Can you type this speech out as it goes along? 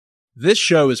This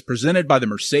show is presented by the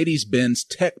Mercedes-Benz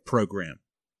Tech Program.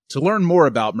 To learn more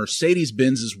about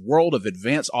Mercedes-Benz's world of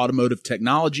advanced automotive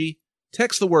technology,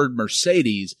 text the word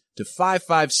Mercedes to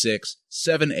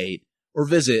 55678 or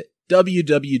visit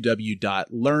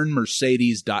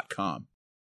www.learnmercedes.com.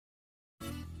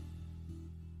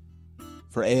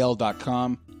 For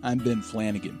AL.com, I'm Ben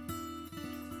Flanagan.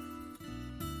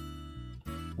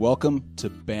 Welcome to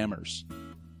Bammers.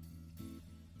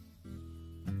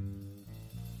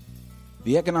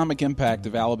 The economic impact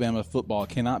of Alabama football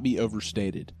cannot be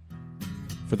overstated.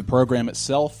 For the program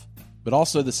itself, but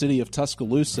also the city of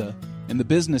Tuscaloosa and the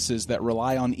businesses that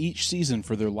rely on each season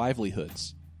for their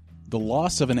livelihoods. The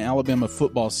loss of an Alabama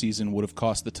football season would have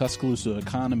cost the Tuscaloosa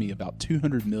economy about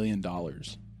 $200 million.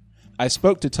 I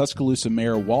spoke to Tuscaloosa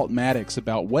Mayor Walt Maddox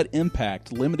about what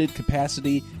impact limited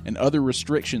capacity and other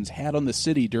restrictions had on the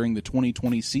city during the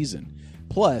 2020 season,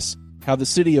 plus how the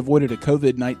city avoided a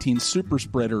COVID-19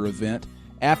 superspreader event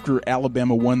after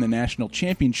Alabama won the national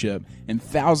championship and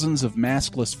thousands of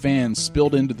maskless fans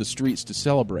spilled into the streets to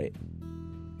celebrate.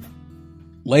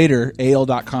 Later,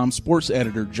 AL.com sports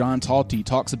editor John Talty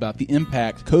talks about the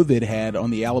impact COVID had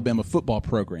on the Alabama football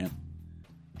program.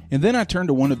 And then I turn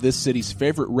to one of this city's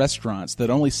favorite restaurants that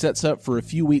only sets up for a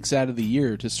few weeks out of the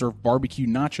year to serve barbecue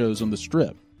nachos on the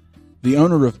Strip. The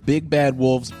owner of Big Bad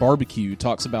Wolves Barbecue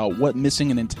talks about what missing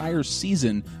an entire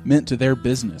season meant to their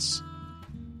business.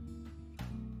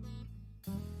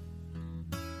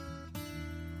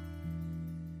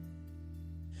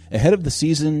 Ahead of the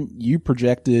season, you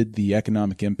projected the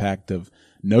economic impact of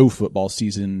no football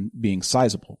season being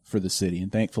sizable for the city,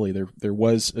 and thankfully there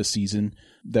was a season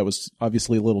that was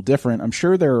obviously a little different. I'm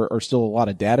sure there are still a lot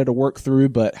of data to work through,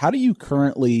 but how do you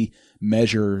currently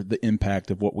measure the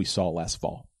impact of what we saw last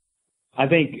fall? I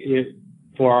think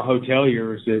for our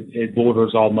hoteliers, it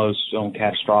borders almost on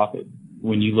catastrophic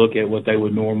when you look at what they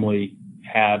would normally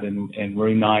have in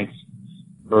room nights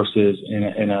versus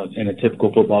in a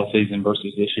typical football season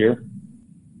versus this year.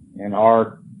 And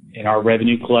our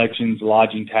revenue collections,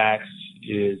 lodging tax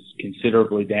is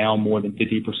considerably down, more than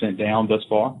 50% down thus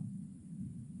far.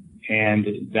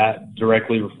 And that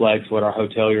directly reflects what our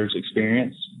hoteliers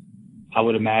experience. I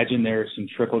would imagine there's some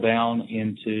trickle down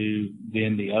into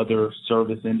then the other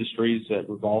service industries that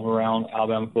revolve around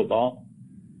Alabama football.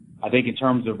 I think in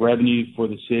terms of revenue for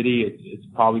the city, it's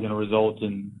probably going to result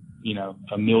in, $1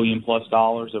 million+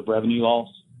 of revenue loss,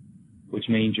 which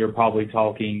means you're probably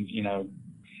talking,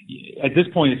 at this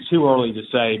point it's too early to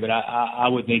say, but I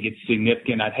would think it's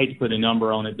significant. I'd hate to put a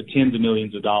number on it, but tens of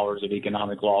millions of dollars of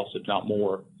economic loss, if not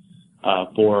more,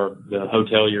 for the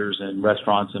hoteliers and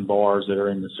restaurants and bars that are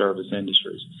in the service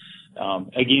industries.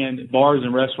 Again, bars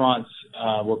and restaurants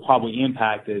were probably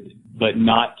impacted, but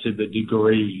not to the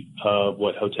degree of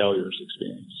what hoteliers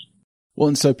experienced. Well,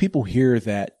 and so people hear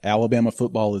that Alabama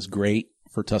football is great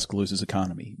for Tuscaloosa's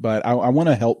economy, but I want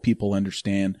to help people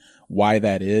understand why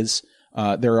that is.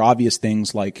 There are obvious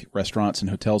things like restaurants and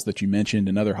hotels that you mentioned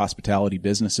and other hospitality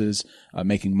businesses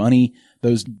making money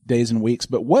those days and weeks,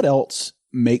 but what else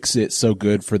makes it so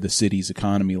good for the city's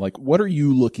economy? Like, what are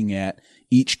you looking at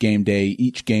each game day,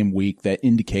 each game week that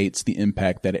indicates the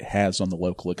impact that it has on the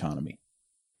local economy?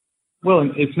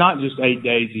 Well, it's not just 8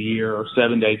 days a year or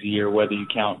 7 days a year, whether you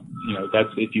count, that's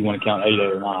if you want to count 8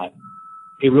 or not.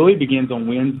 It really begins on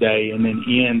Wednesday and then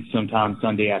ends sometime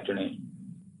Sunday afternoon.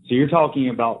 So you're talking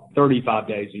about 35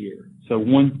 days a year. So a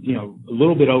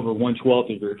little bit over 1/12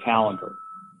 of your calendar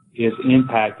is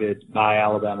impacted by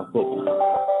Alabama football.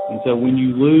 And so when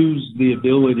you lose the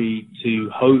ability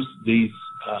to host these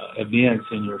events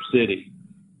in your city,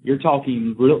 you're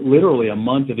talking literally a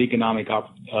month of economic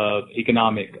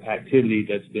activity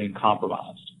that's been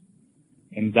compromised.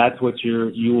 And that's what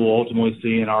you will ultimately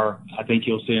see I think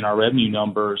you'll see in our revenue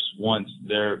numbers once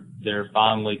they're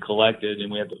finally collected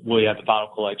and we have the final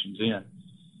collections in.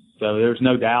 So there's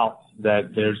no doubt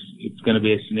that it's going to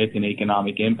be a significant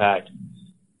economic impact.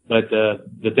 But the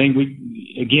thing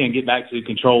get back to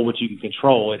control what you can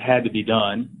control. It had to be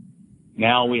done.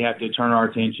 Now we have to turn our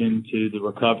attention to the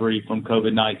recovery from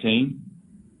COVID-19.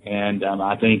 And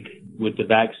I think with the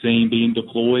vaccine being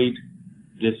deployed,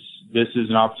 this is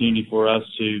an opportunity for us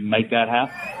to make that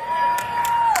happen.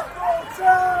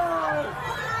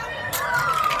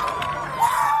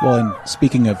 Well, and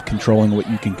speaking of controlling what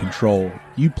you can control,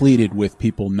 you pleaded with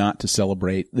people not to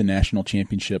celebrate the national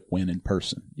championship win in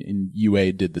person, and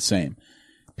UA did the same.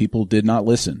 People did not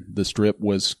listen. The Strip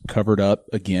was covered up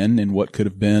again in what could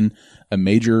have been a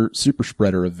major super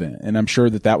spreader event. And I'm sure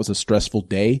that was a stressful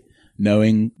day,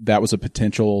 knowing that was a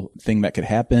potential thing that could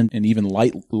happen and even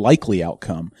likely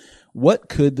outcome. What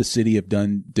could the city have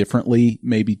done differently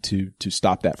maybe to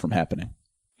stop that from happening?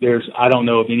 I don't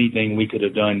know of anything we could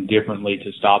have done differently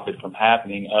to stop it from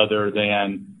happening other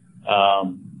than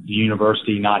the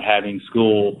university not having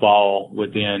school fall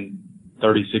within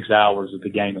 36 hours of the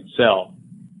game itself.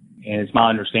 And it's my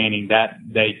understanding that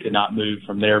they could not move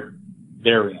from their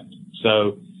end.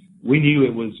 So we knew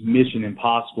it was mission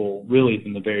impossible really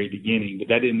from the very beginning, but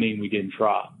that didn't mean we didn't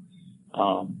try.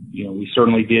 We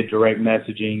certainly did direct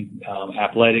messaging.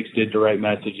 Athletics did direct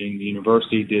messaging. The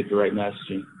university did direct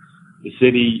messaging. The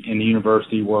city and the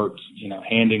university worked,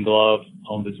 hand in glove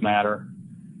on this matter.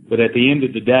 But at the end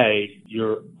of the day,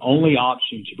 your only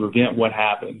option to prevent what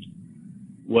happened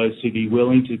was to be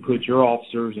willing to put your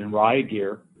officers in riot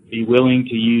gear, be willing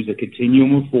to use a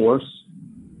continuum of force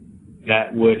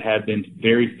that would have been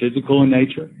very physical in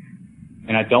nature.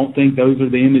 And I don't think those are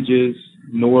the images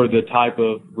nor the type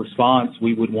of response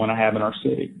we would want to have in our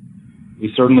city.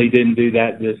 We certainly didn't do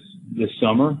that this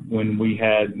summer when we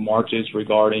had marches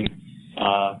regarding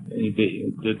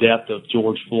the death of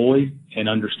George Floyd, and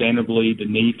understandably the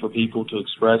need for people to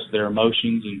express their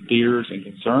emotions and fears and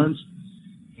concerns.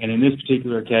 And in this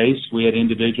particular case, we had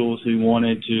individuals who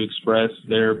wanted to express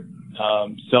their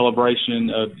celebration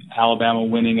of Alabama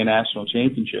winning a national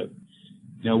championship.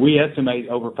 We estimate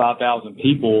over 5,000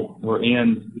 people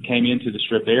came into the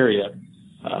Strip area.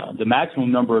 The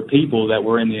maximum number of people that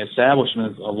were in the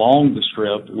establishments along the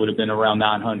Strip would have been around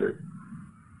 900.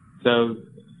 So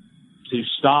to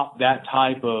stop that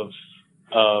type of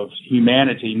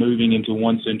humanity moving into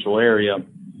one central area,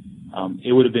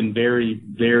 it would have been very,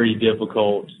 very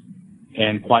difficult.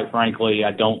 And quite frankly,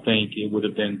 I don't think it would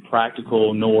have been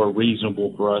practical nor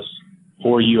reasonable for us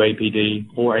or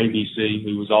UAPD or ABC,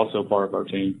 who was also part of our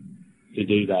team, to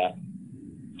do that.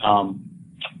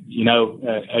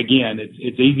 Again,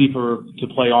 it's easy to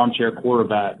play armchair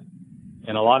quarterback.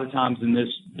 And a lot of times in this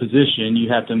position, you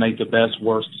have to make the best,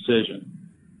 worst decision.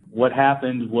 What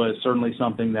happened was certainly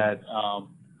something that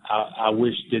I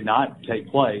wish did not take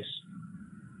place.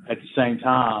 At the same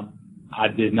time, I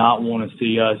did not want to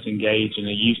see us engage in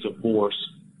a use of force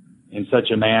in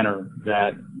such a manner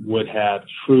that would have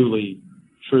truly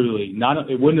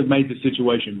it wouldn't have made the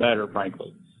situation better,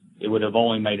 frankly. It would have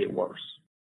only made it worse.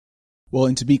 Well,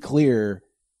 and to be clear,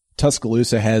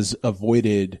 Tuscaloosa has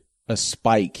avoided a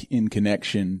spike in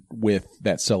connection with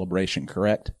that celebration,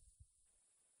 correct?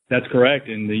 That's correct.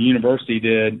 And the university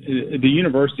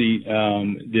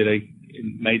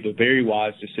made the very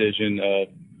wise decision of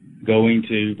going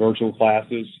to virtual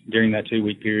classes during that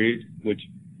 2-week period, which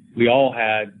we all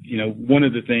had. One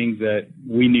of the things that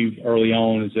we knew early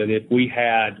on is that if we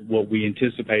had what we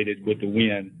anticipated with the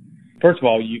win, first of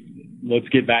all, let's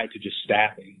get back to just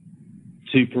staffing.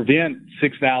 To prevent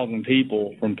 6,000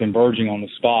 people from converging on the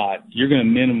spot, you're going to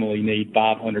minimally need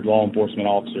 500 law enforcement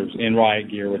officers in riot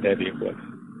gear with heavy equipment.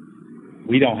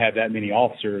 We don't have that many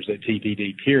officers at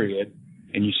TPD, period,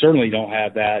 and you certainly don't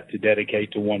have that to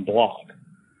dedicate to one block.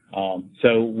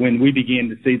 So when we began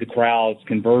to see the crowds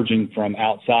converging from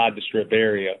outside the Strip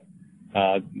area,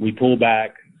 we pulled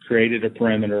back, created a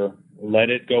perimeter, let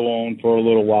it go on for a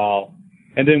little while,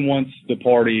 and then once the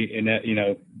party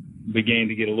began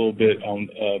to get a little bit on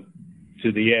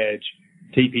to the edge,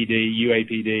 TPD,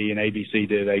 UAPD, and ABC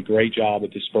did a great job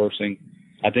at dispersing.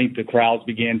 I think the crowds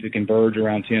began to converge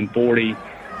around 10:40.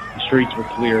 The streets were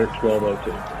clear at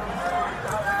 12:02.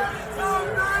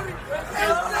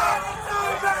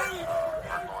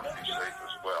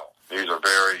 These are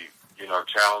very,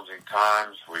 challenging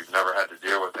times. We've never had to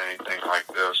deal with anything like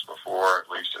this before, at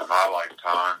least in my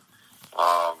lifetime.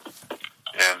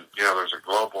 There's a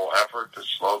global effort to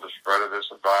slow the spread of this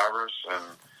virus,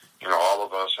 and, all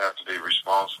of us have to be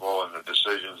responsible in the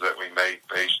decisions that we make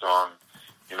based on,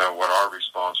 what our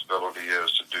responsibility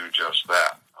is to do just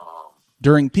that.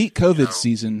 During peak COVID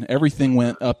season, everything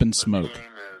went up in smoke.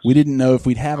 We didn't know if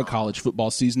we'd have a college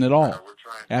football season at all.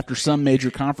 After some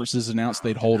major conferences announced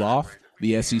they'd hold off,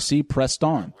 the SEC pressed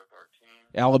on.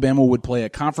 Alabama would play a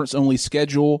conference-only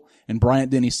schedule, and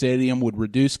Bryant-Denny Stadium would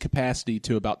reduce capacity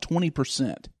to about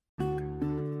 20%.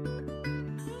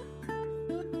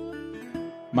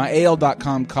 My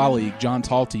AL.com colleague, John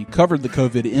Talty, covered the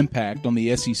COVID impact on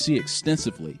the SEC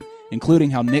extensively, including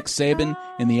how Nick Saban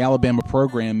and the Alabama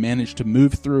program managed to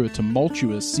move through a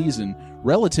tumultuous season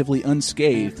relatively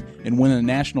unscathed and win a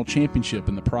national championship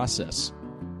in the process.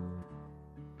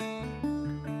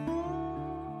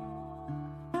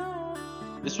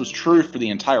 This was true for the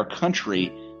entire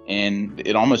country, and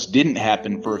it almost didn't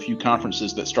happen for a few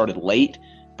conferences that started late.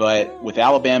 But with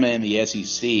Alabama and the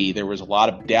SEC, there was a lot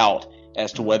of doubt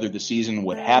as to whether the season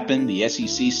would happen. The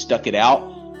SEC stuck it out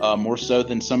more so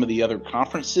than some of the other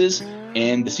conferences,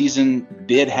 and the season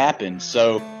did happen.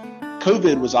 So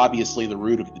COVID was obviously the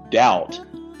root of the doubt,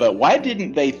 but why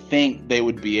didn't they think they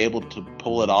would be able to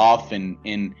pull it off,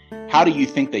 and how do you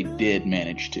think they did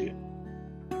manage to?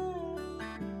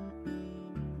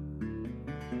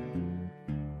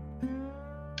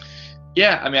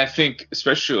 Yeah, I mean, I think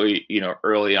especially,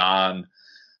 early on,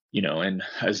 and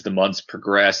as the months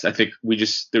progressed, I think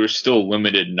there was still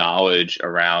limited knowledge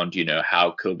around,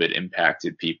 how COVID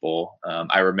impacted people.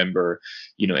 I remember,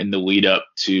 in the lead up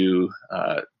to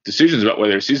decisions about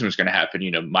whether a season was going to happen,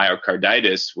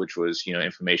 myocarditis, which was,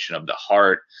 inflammation of the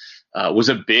heart, was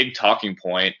a big talking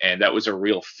point. And that was a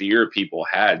real fear people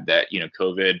had that,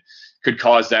 COVID could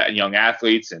cause that in young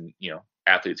athletes, and,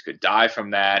 athletes could die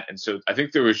from that. And so I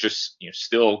think there was just,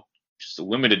 still just a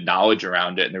limited knowledge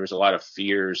around it. And there was a lot of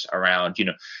fears around,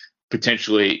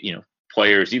 potentially,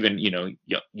 players, even,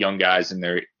 young guys in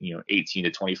their, 18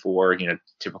 to 24,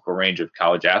 typical range of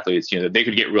college athletes, that they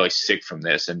could get really sick from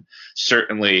this. And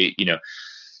certainly,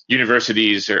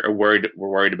 universities were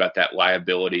worried about that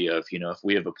liability of, if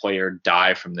we have a player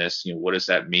die from this, what does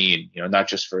that mean? Not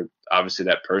just for obviously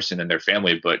that person and their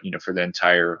family, but, for the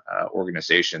entire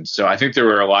organization. So I think there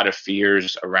were a lot of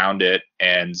fears around it.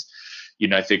 And,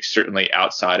 I think certainly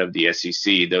outside of the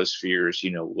SEC, those fears,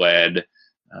 led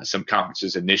some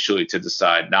conferences initially to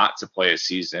decide not to play a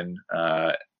season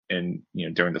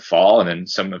during the fall, and then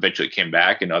some eventually came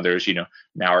back, and others,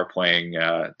 now are playing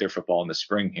their football in the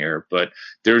spring here. But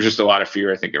there was just a lot of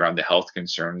fear, I think, around the health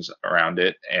concerns around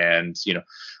it, and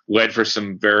led for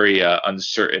some very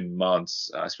uncertain months,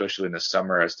 especially in the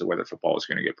summer, as to whether football was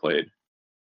going to get played.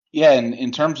 Yeah, and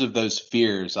in terms of those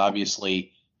fears,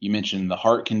 obviously, you mentioned the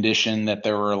heart condition that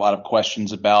there were a lot of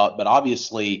questions about, but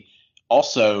obviously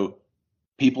also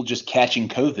people just catching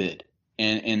COVID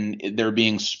and they're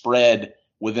being spread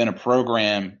within a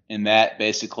program, and that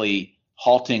basically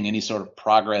halting any sort of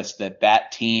progress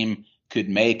that team could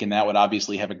make. And that would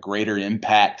obviously have a greater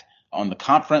impact on the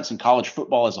conference and college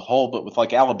football as a whole. But with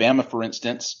like Alabama, for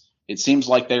instance, it seems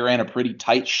like they ran a pretty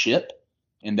tight ship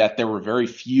in that there were very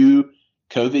few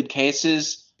COVID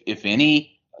cases, if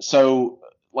any. So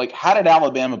like, how did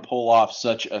Alabama pull off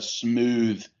such a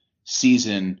smooth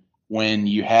season when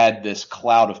you had this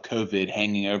cloud of COVID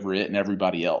hanging over it and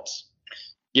everybody else?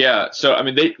 Yeah. So, I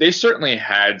mean, they certainly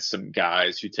had some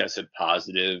guys who tested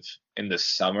positive in the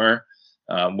summer,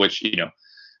 which,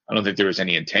 I don't think there was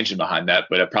any intention behind that,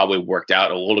 but it probably worked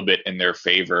out a little bit in their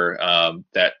favor,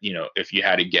 that, if you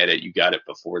had to get it, you got it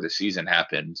before the season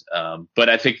happened. But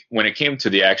I think when it came to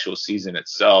the actual season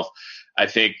itself, I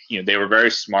think, they were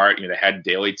very smart. They had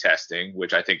daily testing,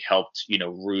 which I think helped,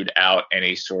 root out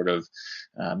any sort of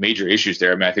major issues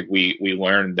there. I mean, I think we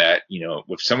learned that,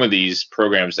 with some of these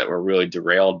programs that were really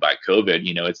derailed by COVID,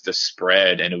 it's the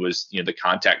spread, and it was, the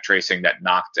contact tracing that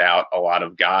knocked out a lot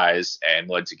of guys and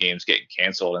led to games getting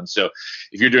canceled. And so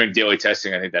if you're doing daily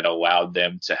testing, I think that allowed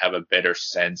them to have a better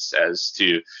sense as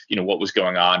to, what was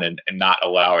going on, and not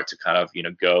allow it to kind of,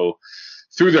 go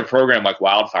through their program like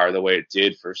wildfire the way it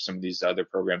did for some of these other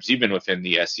programs, even within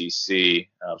the SEC.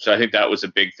 So I think that was a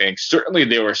big thing. Certainly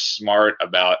they were smart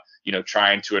about,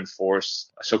 trying to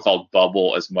enforce a so-called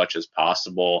bubble as much as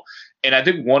possible. And I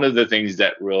think one of the things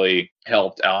that really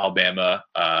helped Alabama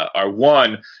are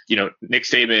one, Nick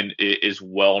Saban is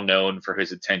well known for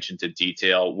his attention to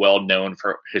detail, well known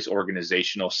for his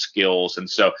organizational skills. And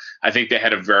so I think they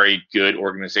had a very good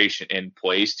organization in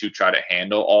place to try to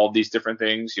handle all of these different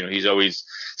things. He's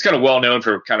kind of well known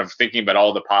for kind of thinking about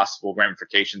all the possible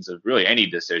ramifications of really any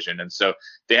decision. And so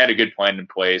they had a good plan in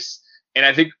place. And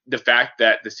I think the fact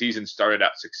that the season started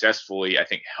out successfully, I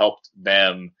think helped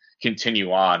them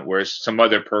continue on. Whereas some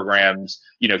other programs,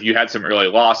 if you had some early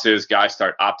losses, guys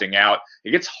start opting out,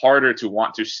 it gets harder to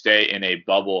want to stay in a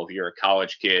bubble if you're a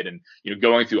college kid and,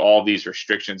 going through all these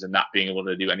restrictions and not being able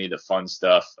to do any of the fun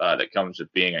stuff that comes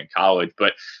with being in college.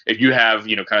 But if you have,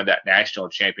 kind of that national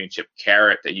championship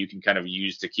carrot that you can kind of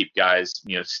use to keep guys,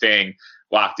 staying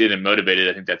locked in and motivated,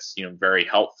 I think that's, very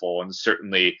helpful. And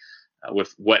certainly,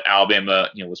 with what Alabama,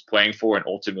 was playing for and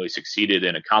ultimately succeeded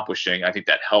in accomplishing, I think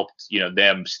that helped,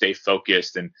 them stay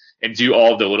focused and do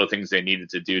all the little things they needed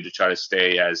to do to try to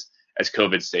stay as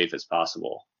COVID safe as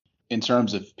possible. In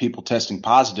terms of people testing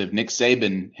positive, Nick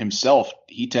Saban himself,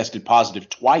 he tested positive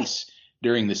twice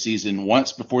during the season,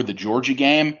 once before the Georgia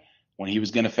game when he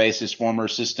was going to face his former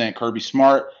assistant Kirby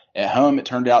Smart. At home, it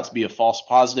turned out to be a false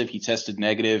positive. He tested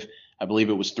negative. I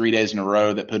believe it was 3 days in a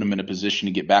row that put him in a position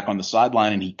to get back on the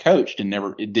sideline, and he coached and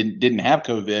didn't have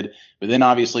COVID. But then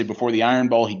obviously before the Iron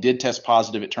Bowl, he did test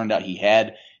positive. It turned out he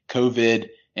had COVID,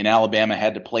 and Alabama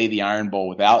had to play the Iron Bowl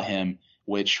without him,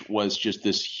 which was just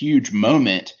this huge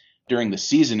moment during the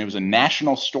season. It was a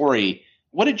national story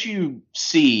what did you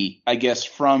see, I guess,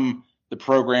 from the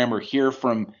program or hear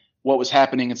from what was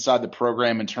happening inside the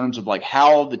program in terms of like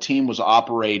how the team was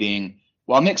operating?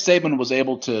 While Nick Saban was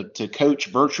able to coach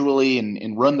virtually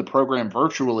and run the program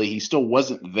virtually, he still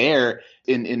wasn't there.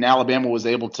 In Alabama was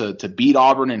able to beat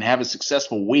Auburn and have a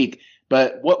successful week.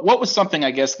 But what was something,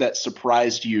 I guess, that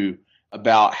surprised you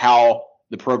about how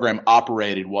the program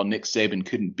operated while Nick Saban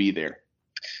couldn't be there?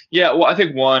 Yeah, well, I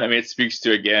think it speaks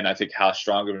to, again, I think how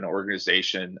strong of an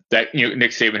organization that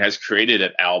Nick Saban has created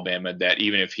at Alabama, that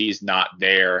even if he's not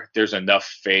there, there's enough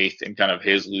faith in kind of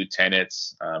his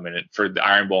lieutenants, and for the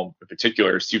Iron Bowl in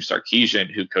particular, Steve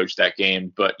Sarkisian, who coached that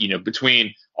game. But,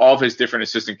 between all of his different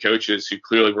assistant coaches who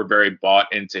clearly were very bought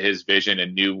into his vision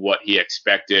and knew what he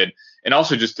expected, and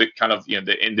also just the kind of,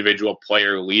 the individual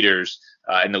player leaders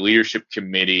and the leadership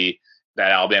committee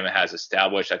that Alabama has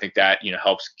established, I think that,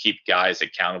 helps keep guys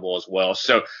accountable as well.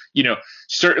 So,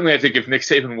 certainly I think if Nick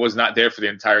Saban was not there for the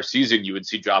entire season, you would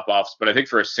see drop-offs. But I think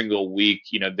for a single week,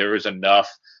 there was enough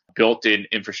built-in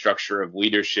infrastructure of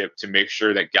leadership to make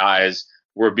sure that guys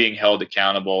were being held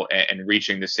accountable and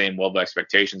reaching the same level of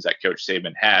expectations that Coach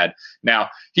Saban had. Now,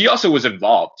 he also was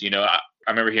involved. I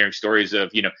remember hearing stories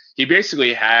of, he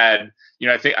basically had,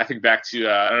 I think back to,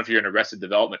 I don't know if you're an Arrested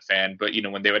Development fan, but,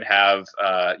 when they would have,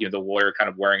 the lawyer kind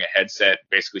of wearing a headset,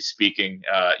 basically speaking,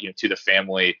 to the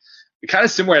family, kind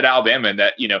of similar at Alabama in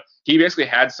that, he basically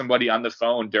had somebody on the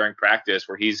phone during practice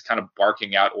where he's kind of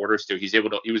barking out orders to.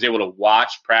 He was able to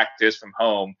watch practice from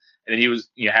home. And then he was,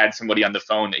 had somebody on the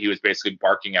phone that he was basically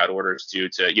barking out orders to,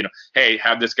 hey,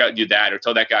 have this guy do that, or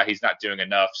tell that guy he's not doing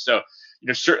enough. So,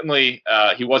 certainly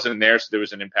he wasn't there, so there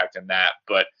was an impact on that.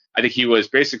 But I think he was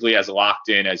basically as locked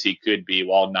in as he could be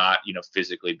while not,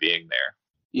 physically being there.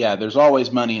 Yeah, there's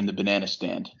always money in the banana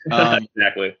stand.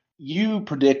 Exactly. You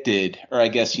predicted, or I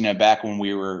guess, back when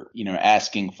we were,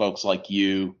 asking folks like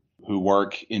you who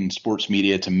work in sports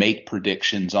media to make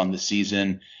predictions on the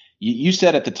season, you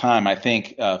said at the time, I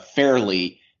think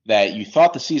fairly, that you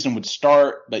thought the season would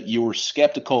start, but you were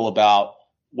skeptical about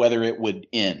whether it would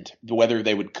end, whether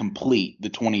they would complete the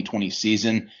 2020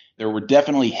 season. There were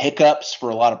definitely hiccups for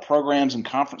a lot of programs and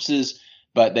conferences,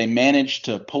 but they managed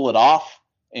to pull it off.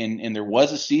 And there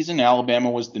was a season. Alabama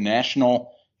was the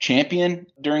national champion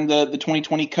during the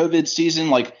 2020 COVID season.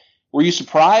 Like, were you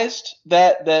surprised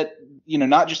that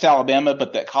not just Alabama,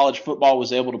 but that college football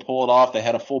was able to pull it off? They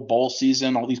had a full bowl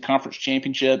season, all these conference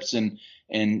championships, and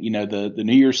the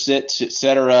New Year's Six, et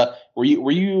cetera. Were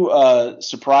you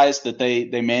surprised that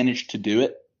they managed to do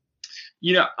it?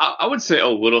 I would say a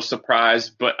little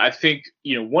surprised, but I think,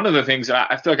 one of the things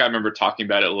I feel like I remember talking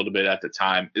about it a little bit at the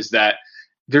time is that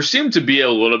there seemed to be a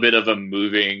little bit of a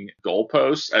moving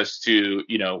goalpost as to,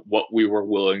 what we were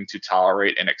willing to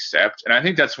tolerate and accept. And I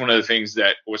think that's one of the things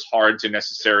that was hard to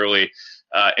necessarily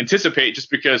anticipate, just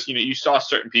because, you saw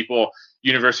certain people,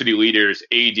 university leaders,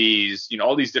 ADs,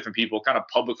 all these different people kind of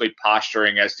publicly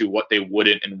posturing as to what they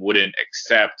wouldn't and wouldn't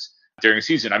accept during the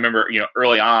season. I remember,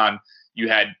 early on, you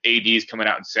had ADs coming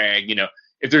out and saying,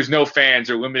 if there's no fans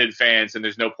or limited fans, then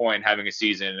there's no point in having a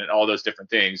season and all those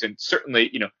different things. And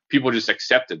certainly, people just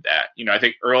accepted that. I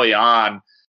think early on,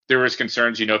 there was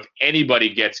concerns, if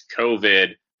anybody gets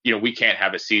COVID, we can't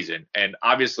have a season. And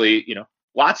obviously,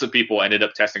 lots of people ended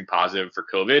up testing positive for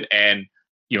COVID, and,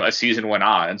 a season went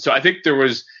on. And so I think there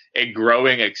was a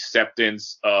growing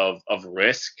acceptance of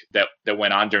risk that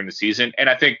went on during the season. And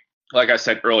I think, like I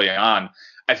said early on,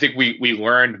 I think we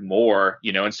learned more,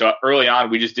 and so early on,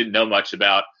 we just didn't know much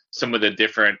about some of the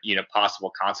different,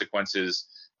 possible consequences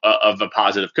of a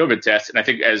positive COVID test. And I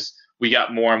think as we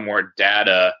got more and more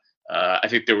data, I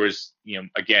think there was,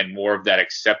 again, more of that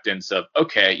acceptance of,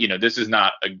 okay, this is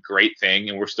not a great thing,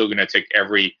 and we're still going to take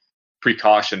every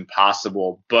precaution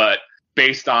possible. But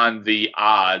based on the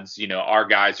odds, our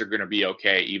guys are going to be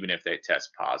okay, even if they test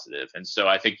positive. And so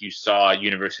I think you saw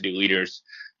university leaders,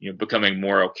 becoming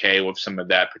more okay with some of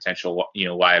that potential,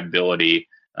 liability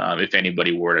if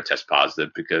anybody were to test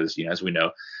positive, because, as we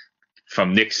know,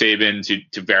 from Nick Saban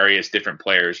to various different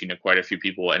players, quite a few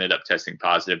people ended up testing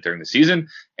positive during the season,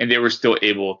 and they were still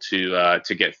able to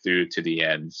get through to the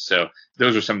end. So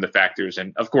those are some of the factors.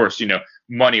 And of course,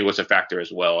 money was a factor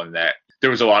as well, in that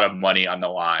there was a lot of money on the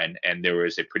line, and there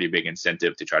was a pretty big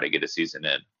incentive to try to get a season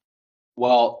in.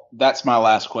 Well, that's my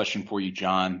last question for you,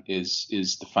 John, is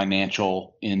the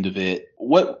financial end of it.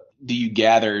 What do you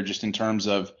gather just in terms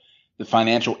of the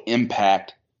financial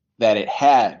impact that it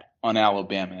had on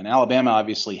Alabama? And Alabama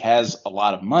obviously has a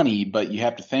lot of money, but you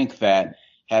have to think that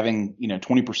having,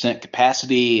 20%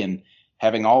 capacity and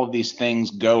having all of these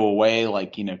things go away,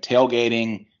 like,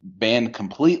 tailgating banned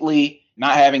completely,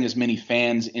 not having as many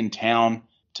fans in town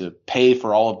to pay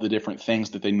for all of the different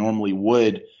things that they normally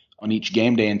would on each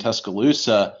game day in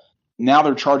Tuscaloosa. Now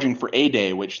they're charging for a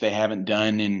day, which they haven't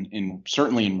done in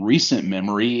certainly in recent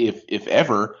memory, if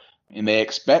ever, and they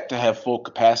expect to have full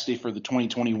capacity for the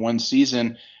 2021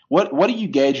 season. What do you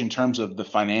gauge in terms of the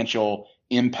financial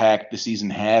impact the season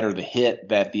had, or the hit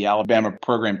that the Alabama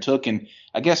program took? And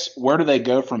I guess, where do they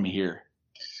go from here?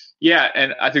 Yeah,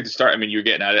 and I think to start, I mean, you're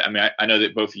getting at it. I mean, I know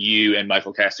that both you and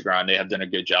Michael Casagrande have done a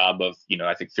good job of,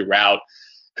 I think throughout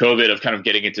COVID, of kind of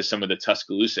getting into some of the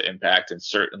Tuscaloosa impact. And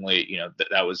certainly,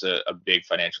 that was a big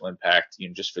financial impact,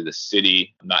 just for the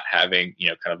city, not having,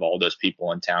 kind of all those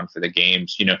people in town for the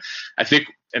games. I think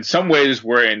in some ways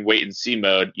we're in wait and see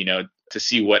mode, to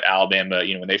see what Alabama,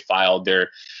 when they filed their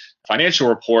financial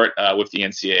report with the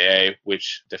NCAA,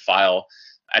 which they file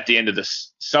at the end of the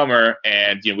summer.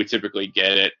 And, we typically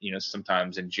get it,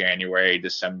 sometimes in January,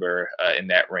 December, in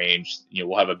that range.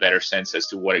 We'll have a better sense as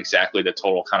to what exactly the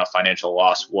total kind of financial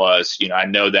loss was. I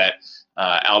know that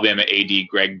Alabama AD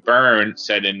Greg Byrne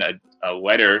said in a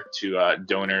letter to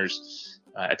donors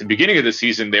at the beginning of the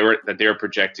season, they were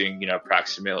projecting,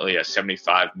 approximately a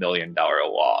 $75 million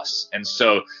loss. And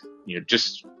so,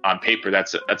 just on paper,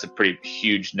 that's a pretty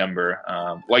huge number.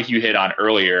 Like you hit on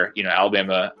earlier,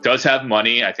 Alabama does have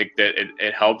money. I think that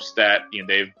it helps that,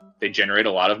 they generate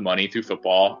a lot of money through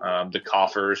football. The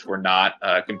coffers were not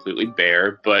completely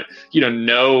bare, but,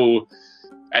 no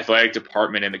athletic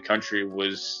department in the country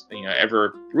was,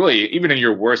 ever really, even in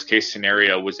your worst case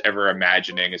scenario, was ever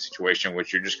imagining a situation in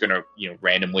which you're just going to,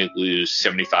 randomly lose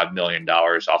 $75 million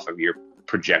off of your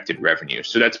projected revenue.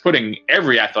 So that's putting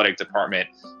every athletic department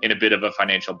in a bit of a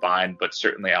financial bind, but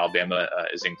certainly Alabama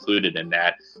is included in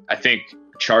that. I think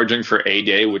charging for a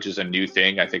day, which is a new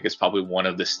thing, I think is probably one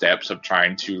of the steps of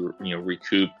trying to,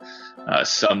 recoup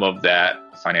some of that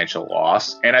financial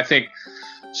loss. And I think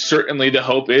certainly the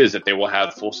hope is that they will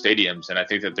have full stadiums. And I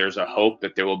think that there's a hope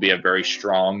that there will be a very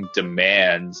strong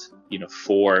demand,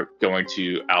 for going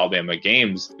to Alabama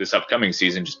games this upcoming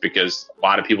season, just because a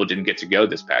lot of people didn't get to go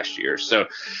this past year. So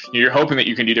you're hoping that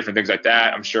you can do different things like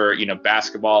that. I'm sure,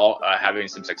 basketball having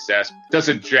some success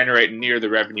doesn't generate near the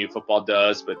revenue football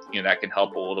does, but, that can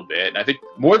help a little bit. And I think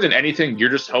more than anything, you're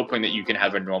just hoping that you can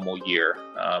have a normal year,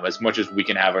 as much as we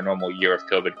can have a normal year of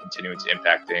COVID continuing to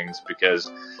impact things,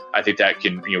 because I think that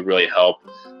can, really help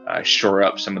shore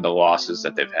up some of the losses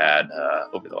that they've had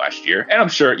over the last year. And I'm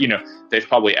sure, they've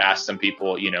probably asked some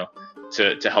people,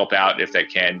 to help out if they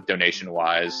can, donation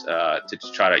wise, to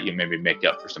try to maybe make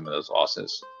up for some of those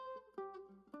losses.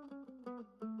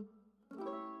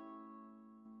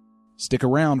 Stick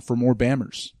around for more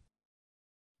Bammers.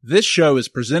 This show is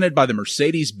presented by the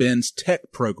Mercedes-Benz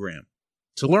Tech Program.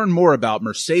 To learn more about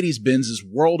Mercedes-Benz's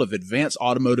world of advanced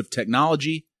automotive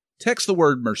technology, text the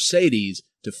word Mercedes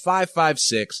to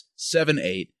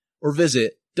 55678 or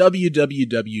visit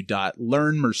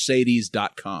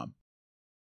www.learnmercedes.com.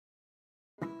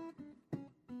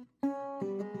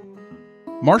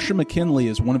 Marsha McKinley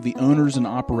is one of the owners and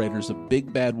operators of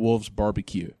Big Bad Wolves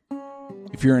Barbecue.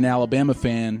 If you're an Alabama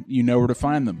fan, you know where to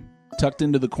find them. Tucked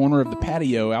into the corner of the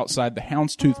patio outside the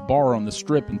Houndstooth Bar on the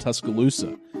Strip in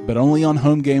Tuscaloosa, but only on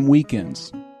home game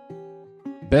weekends.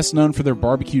 Best known for their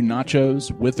barbecue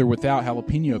nachos, with or without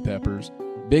jalapeno peppers,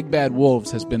 Big Bad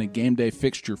Wolves has been a game day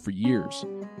fixture for years,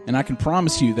 and I can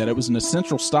promise you that it was an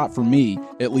essential stop for me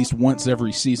at least once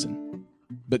every season.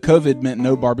 But COVID meant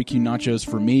no barbecue nachos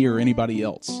for me or anybody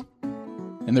else,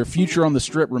 and their future on the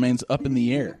Strip remains up in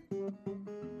the air.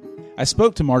 I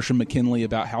spoke to Marsha McKinley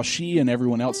about how she and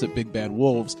everyone else at Big Bad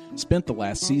Wolves spent the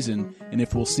last season, and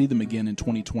if we'll see them again in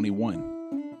 2021.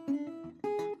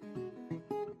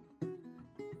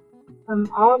 From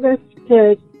August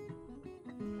to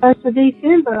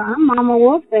December, I'm Mama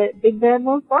Wolf at Big Bad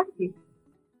Wolves Barbecue.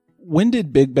 When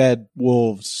did Big Bad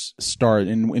Wolves start,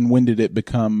 and when did it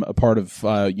become a part of,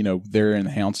 they're in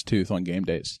the Houndstooth on game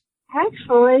days?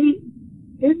 Actually,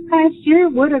 this past year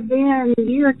would have been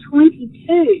year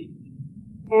 22,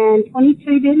 and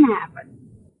 22 didn't happen.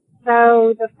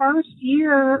 So the first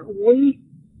year we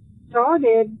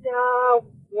started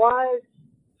was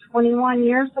 21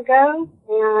 years ago,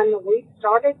 and we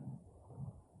started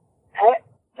at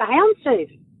the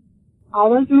Houndstooth all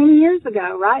those many years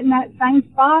ago, right in that same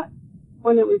spot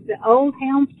when it was the old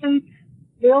Houndstooth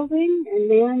building. And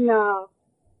then, as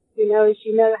you know,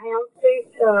 the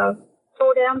Houndstooth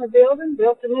tore down the building,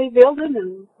 built a new building,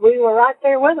 and we were right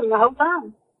there with them the whole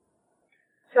time.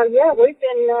 So, yeah, we've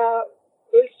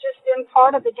just been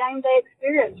part of the game day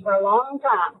experience for a long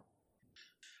time.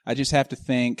 I just have to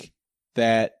think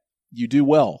that you do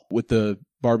well with the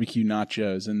barbecue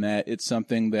nachos, and that it's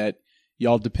something that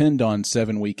y'all depend on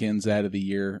 7 weekends out of the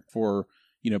year for,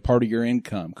 part of your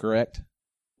income, correct?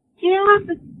 Yeah,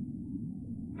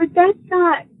 but that's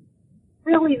not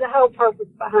really the whole purpose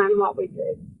behind what we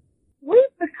do. We've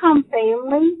become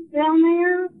family down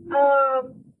there.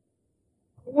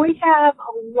 We have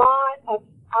a lot of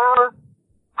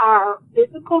our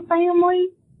physical family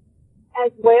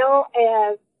as well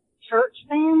as church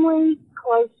family,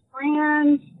 close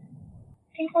friends,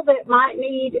 people that might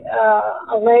need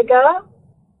a leg up.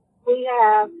 We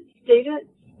have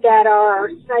students that are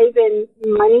saving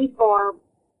money for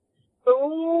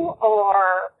school or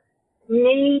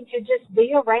need to just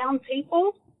be around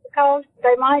people because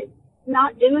they might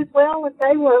not do as well if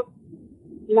they were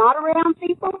not around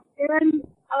people during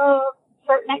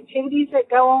certain activities that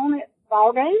go on at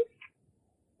ball games.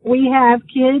 We have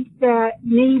kids that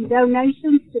need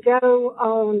donations to go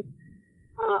on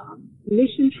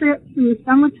mission trips in the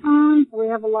summertime. We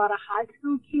have a lot of high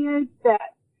school kids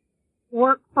that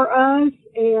work for us,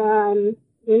 and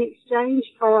in exchange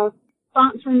for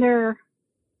sponsoring their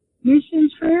mission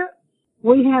trip,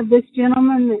 we have this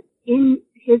gentleman that's in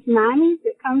his 90s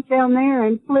that comes down there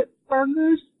and flips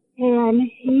burgers, and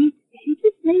he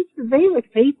just needs to be with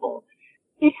people.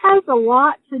 It has a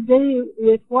lot to do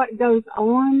with what goes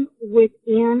on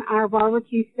within our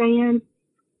barbecue stand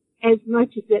as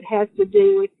much as it has to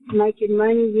do with making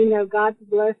money. God's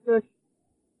blessed us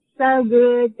so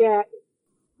good that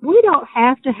we don't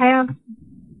have to have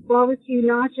barbecue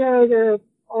nachos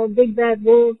or Big Bad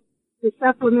Wolf to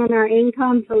supplement our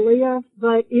income to live,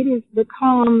 but it has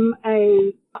become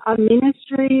a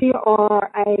ministry or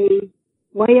a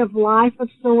way of life of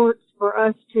sorts for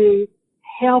us to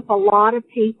help a lot of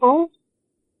people,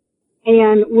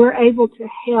 and we're able to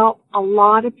help a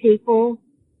lot of people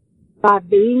by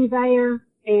being there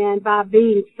and by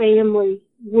being family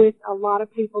with a lot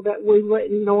of people that we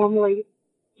wouldn't normally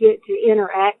get to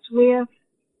interact with.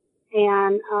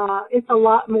 And it's a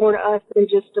lot more to us than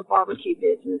just a barbecue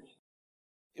business.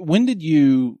 When did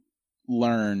you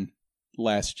learn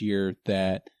last year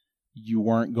that you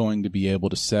weren't going to be able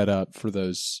to set up for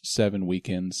those 7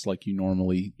 weekends like you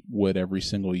normally would every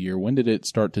single year? When did it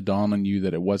start to dawn on you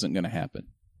that it wasn't going to happen?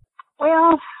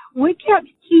 Well, we kept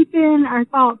keeping our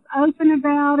thoughts open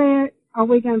about it. Are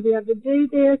we going to be able to do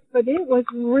this? But it was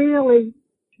really,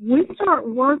 we start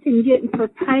working, getting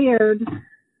prepared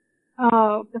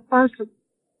the first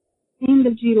end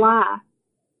of July.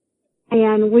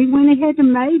 And we went ahead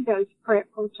and made those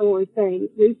preparatory things.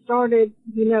 We started,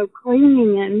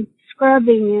 cleaning and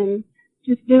scrubbing and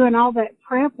just doing all that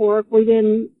prep work. We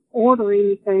didn't order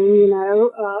anything,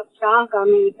 stock on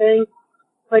anything.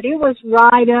 But it was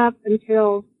right up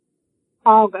until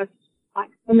August, like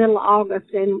the middle of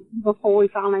August, and before we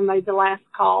finally made the last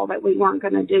call that we weren't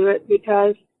going to do it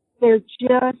because there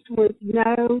just was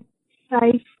no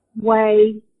safe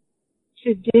way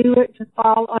to do it, to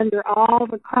fall under all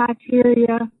the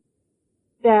criteria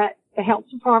that the health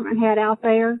department had out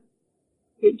there.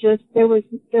 There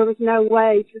was no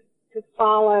way to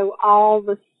follow all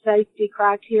the safety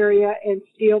criteria and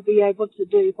still be able to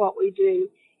do what we do,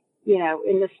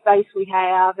 in the space we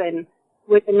have and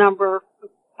with the number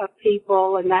of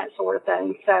people and that sort of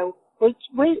thing. So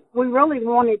we really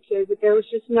wanted to, but there was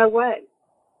just no way.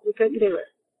 We couldn't do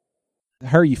it.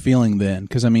 How are you feeling then?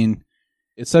 Because,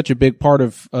 it's such a big part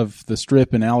of the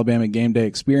Strip and Alabama game day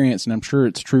experience, and I'm sure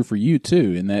it's true for you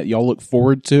too, in that y'all look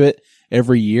forward to it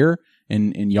every year,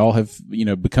 and y'all have,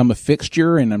 become a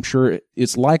fixture, and I'm sure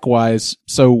it's likewise.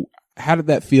 So how did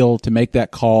that feel to make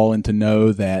that call and to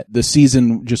know that the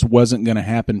season just wasn't going to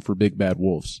happen for Big Bad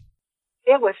Wolves?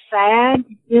 It was sad.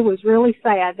 It was really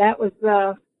sad. That was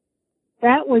the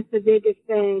biggest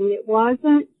thing.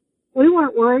 We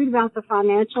weren't worried about the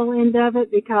financial end of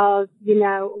it because,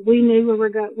 we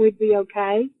knew we'd be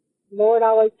okay. Lord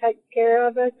always takes care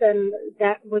of us, and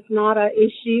that was not an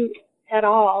issue at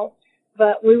all.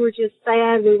 But we were just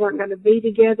sad we weren't going to be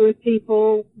together with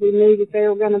people. We knew that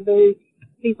there were going to be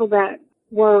people that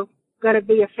were going to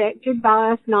be affected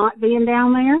by us not being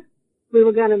down there. We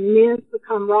were going to miss the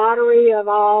camaraderie of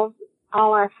all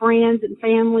our friends and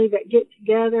family that get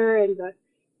together, and the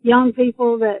young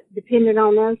people that depended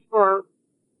on us for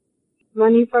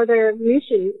money for their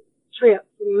mission trips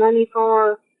and money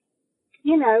for,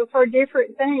 for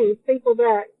different things, people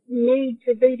that need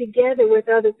to be together with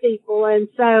other people. And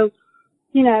so,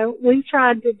 we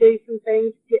tried to do some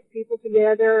things to get people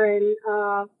together, and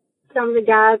some of the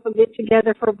guys will get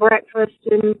together for breakfast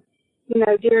and,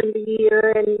 during the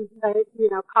year, and they,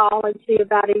 call and see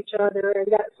about each other and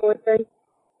that sort of thing.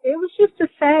 It was just a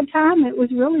sad time. It was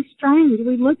really strange.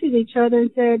 We looked at each other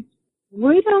and said,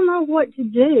 we don't know what to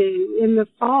do in the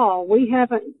fall. We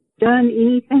haven't done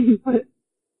anything but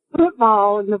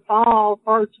football in the fall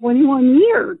for 21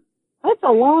 years. That's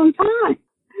a long time.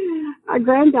 My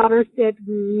granddaughter said,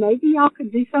 maybe y'all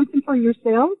could do something for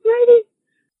yourselves, maybe?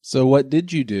 So what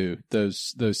did you do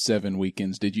those 7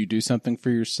 weekends? Did you do something for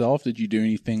yourself? Did you do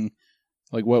anything?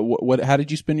 Like how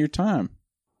did you spend your time?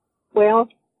 Well,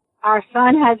 our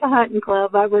son has a hunting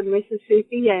club over in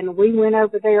Mississippi, and we went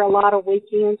over there a lot of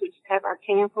weekends. We just have our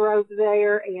camper over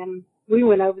there, and we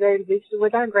went over there to visit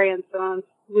with our grandsons.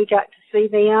 We got to see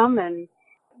them, and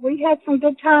we had some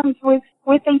good times with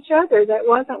each other that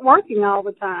wasn't working all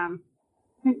the time.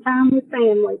 Spent time with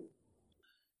family.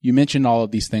 You mentioned all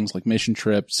of these things like mission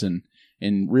trips and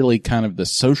really kind of the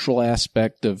social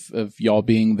aspect of y'all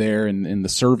being there and the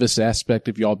service aspect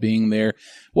of y'all being there.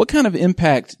 What kind of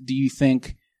impact do you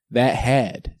think that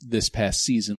had this past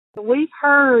season? We've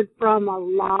heard from a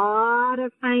lot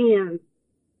of fans.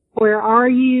 Where are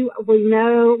you? We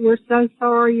know we're so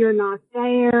sorry you're not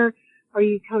there. Are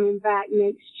you coming back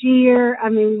next year? I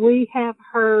mean, we have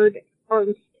heard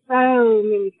from so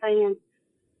many fans.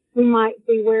 We might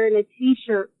be wearing a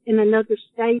T-shirt in another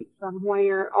state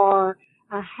somewhere, or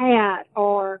a hat,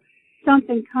 or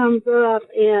something comes up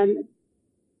and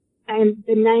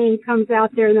the name comes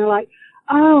out there, and they're like,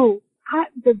 "Oh,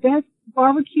 the best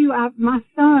barbecue." My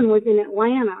son was in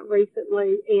Atlanta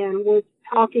recently and was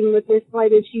talking with this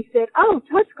lady, and she said, "Oh,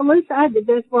 Tuscaloosa, I had the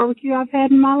best barbecue I've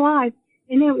had in my life."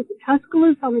 And it was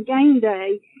Tuscaloosa on the game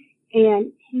day.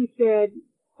 And he said,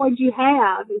 "What'd you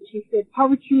have?" And she said,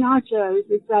 "Barbecue nachos."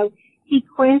 And so he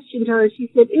questioned her, and she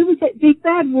said, "It was at Big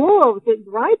Bad Wolves. It's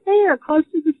right there, close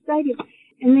to the stadium."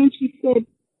 And then she said,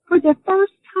 "For the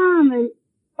first time in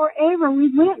forever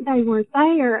we went, they weren't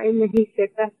there." And then he said,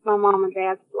 "That's my mom and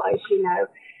dad's place, you know."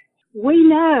 We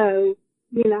know,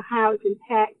 how it's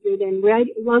impacted, and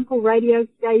local radio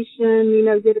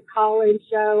station, did a call-in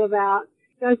show about,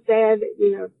 so sad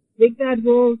that, Big Bad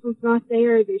Wolves was not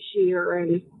there this year,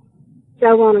 and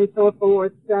so on and so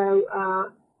forth.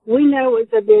 So, we know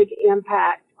it's a big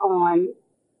impact on,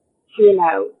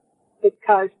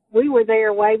 because we were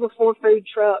there way before food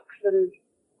trucks and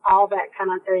all that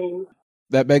kind of thing.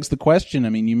 That begs the question. I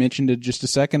mean, you mentioned it just a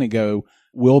second ago.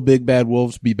 Will Big Bad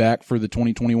Wolves be back for the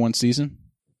 2021 season?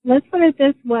 Let's put it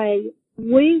this way.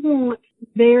 We want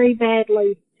very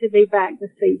badly to be back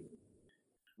this season.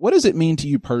 What does it mean to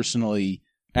you personally,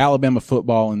 Alabama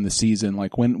football in the season?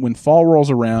 Like when fall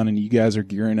rolls around and you guys are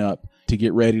gearing up to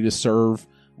get ready to serve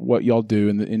what y'all do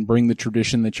and bring the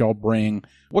tradition that y'all bring,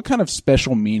 what kind of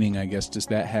special meaning, I guess, does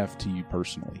that have to you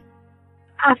personally?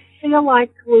 I feel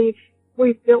like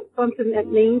we've built something that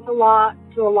means a lot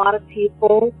to a lot of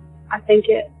people. I think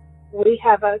we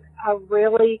have a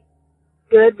really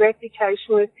good reputation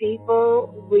with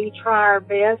people. We try our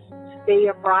best to be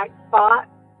a bright spot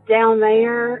down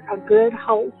there, a good,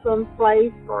 wholesome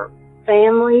place for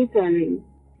families. And,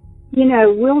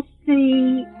 we'll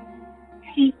see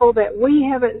people that we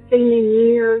haven't seen in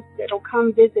years that'll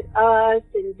come visit us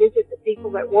and visit the people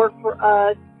that work for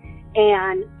us,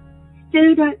 and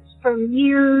students from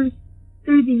years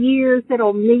through the years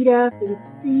that'll meet us and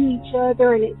see each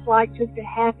other, and it's like just a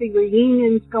happy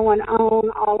reunions going on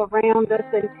all around us,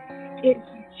 and it's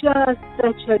just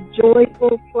such a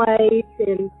joyful place.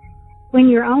 And when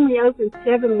you're only open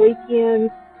 7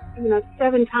 weekends,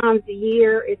 7 times a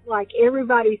year, it's like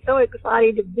everybody's so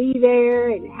excited to be there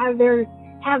and have their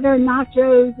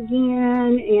nachos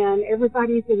again, and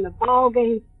everybody's in the ball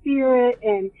game spirit,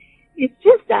 and it's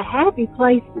just a happy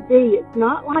place to be. It's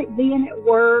not like being at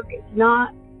work. It's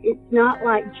not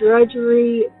like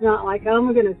drudgery. It's not like, oh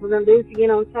my goodness, we're going to do this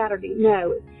again on Saturday.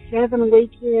 No, it's 7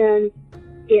 weekends.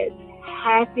 It's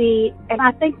happy. And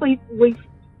I think we've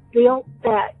built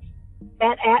that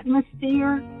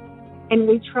atmosphere, and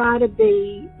we try to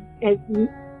be as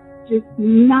just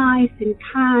nice and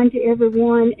kind to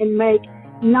everyone, and make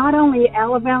not only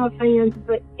Alabama fans,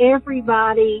 but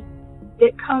everybody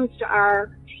that comes to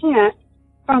our tent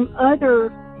from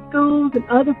other schools and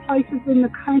other places in the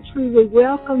country. We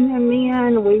welcome them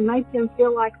in. We make them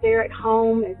feel like they're at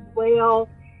home as well.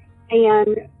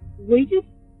 And we just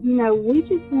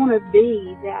want to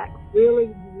be that really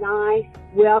nice,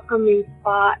 welcoming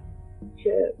spot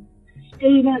to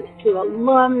students, to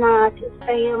alumni, to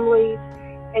families,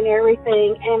 and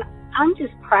everything. And I'm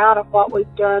just proud of what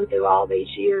we've done through all these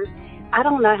years. I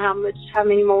don't know how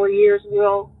many more years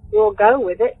we'll go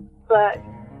with it, but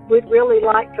we'd really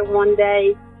like to one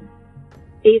day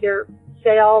either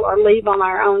sell or leave on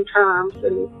our own terms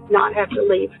and not have to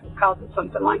leave because of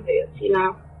something like this,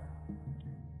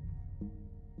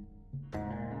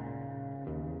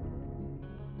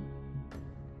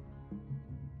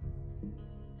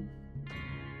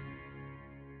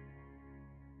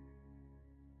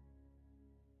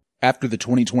 After the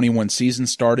 2021 season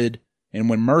started, and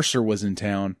when Mercer was in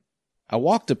town, I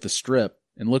walked up the strip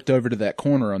and looked over to that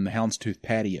corner on the Houndstooth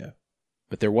patio.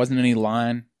 But there wasn't any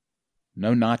line,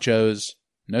 no nachos,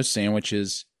 no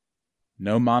sandwiches,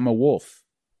 no Mama Wolf.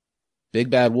 Big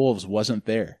Bad Wolves wasn't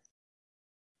there.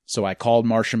 So I called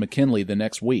Marcia McKinley the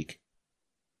next week.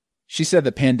 She said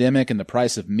the pandemic and the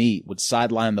price of meat would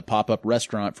sideline the pop-up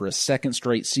restaurant for a second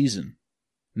straight season,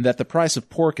 and that the price of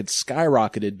pork had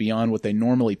skyrocketed beyond what they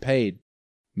normally paid,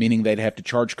 meaning they'd have to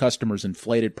charge customers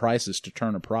inflated prices to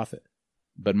turn a profit.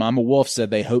 But Mama Wolf said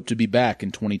they hope to be back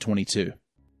in 2022.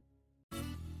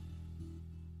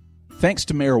 Thanks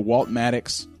to Mayor Walt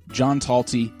Maddox, John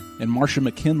Talty, and Marcia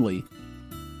McKinley.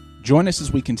 Join us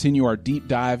as we continue our deep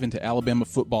dive into Alabama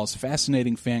football's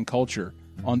fascinating fan culture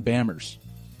on Bammers.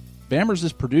 Bammers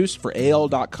is produced for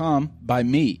AL.com by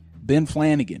me, Ben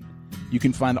Flanagan. You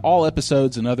can find all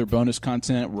episodes and other bonus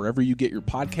content wherever you get your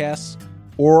podcasts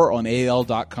or on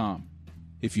AL.com.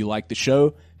 If you like the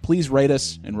show, please rate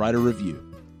us and write a review.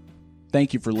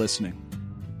 Thank you for listening.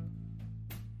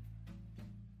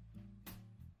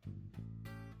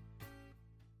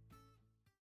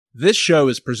 This show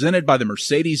is presented by the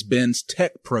Mercedes-Benz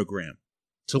Tech Program.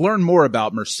 To learn more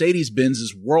about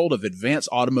Mercedes-Benz's world of advanced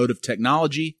automotive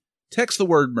technology, text the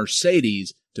word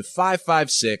Mercedes to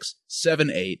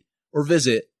 55678 or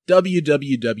visit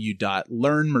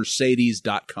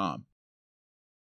www.learnmercedes.com.